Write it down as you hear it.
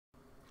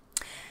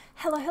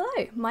Hello,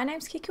 my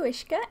name's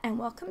Kikuishka and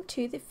welcome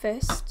to the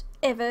first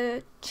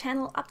ever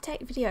channel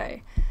update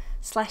video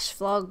slash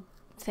vlog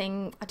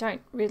thing. I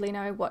don't really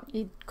know what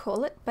you'd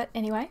call it, but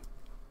anyway,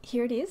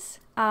 here it is.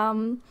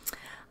 I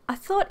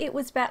thought it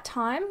was about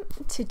time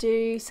to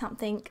do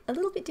something a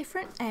little bit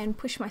different and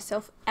push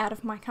myself out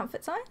of my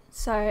comfort zone.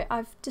 So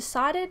I've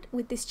decided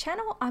with this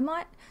channel I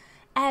might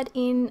add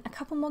in a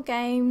couple more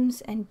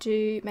games and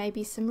do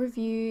maybe some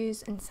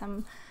reviews and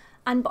some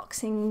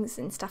unboxings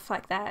and stuff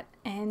like that,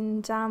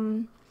 and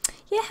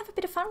yeah, have a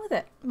bit of fun with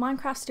it.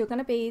 Minecraft's still going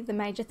to be the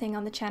major thing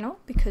on the channel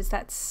because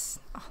that's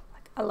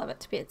I love it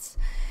to bits,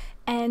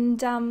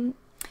 and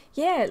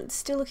yeah,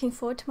 still looking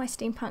forward to my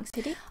steampunk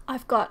city.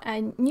 I've got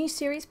a new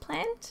series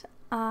planned,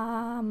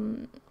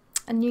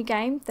 a new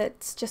game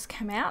that's just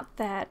come out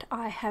that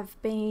I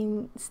have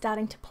been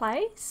starting to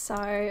play,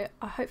 so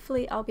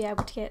hopefully I'll be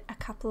able to get a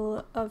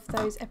couple of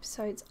those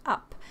episodes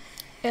up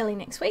early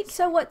next week.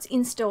 So what's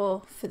in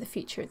store for the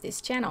future of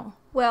this channel?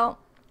 Well,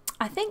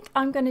 I think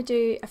I'm going to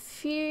do a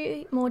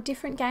few more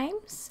different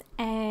games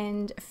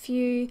and a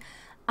few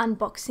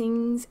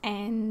unboxings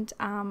and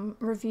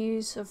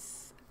reviews of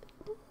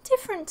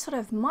different sort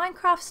of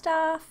Minecraft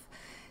stuff,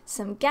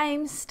 some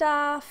game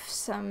stuff,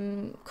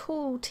 some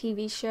cool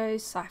TV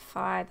shows,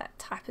 sci-fi, that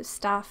type of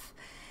stuff,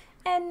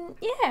 and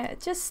yeah,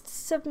 just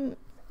some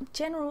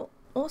general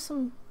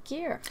awesome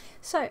gear.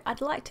 So I'd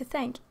like to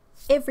thank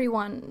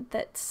everyone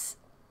that's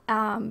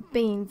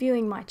been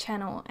viewing my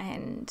channel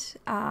and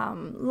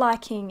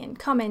liking and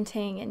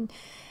commenting,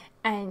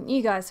 and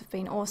you guys have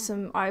been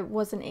awesome. I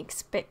wasn't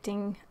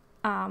expecting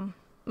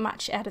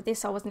much out of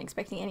this. I wasn't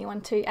expecting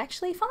anyone to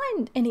actually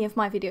find any of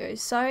my videos,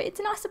 so it's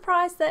a nice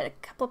surprise that a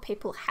couple of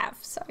people have,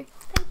 so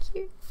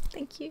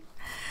thank you.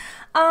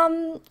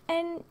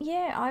 And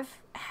yeah, I've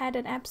had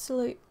an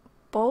absolute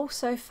ball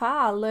so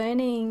far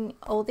learning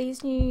all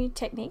these new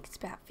techniques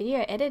about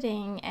video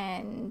editing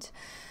and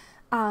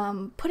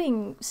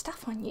putting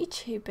stuff on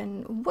YouTube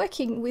and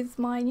working with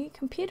my new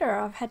computer.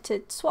 I've had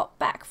to swap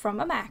back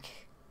from a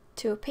Mac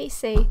to a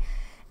PC,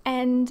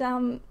 and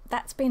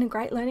that's been a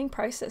great learning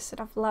process, and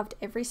I've loved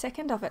every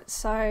second of it.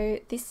 So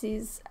this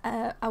is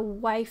a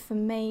way for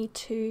me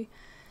to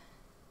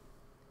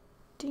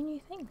do new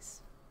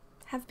things,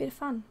 have a bit of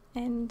fun,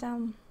 and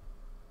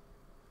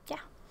yeah.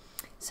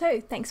 So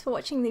thanks for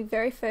watching the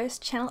very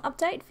first channel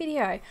update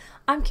video.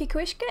 I'm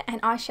Kikuishka and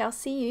I shall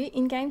see you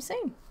in game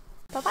soon.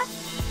 Bye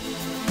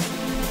bye.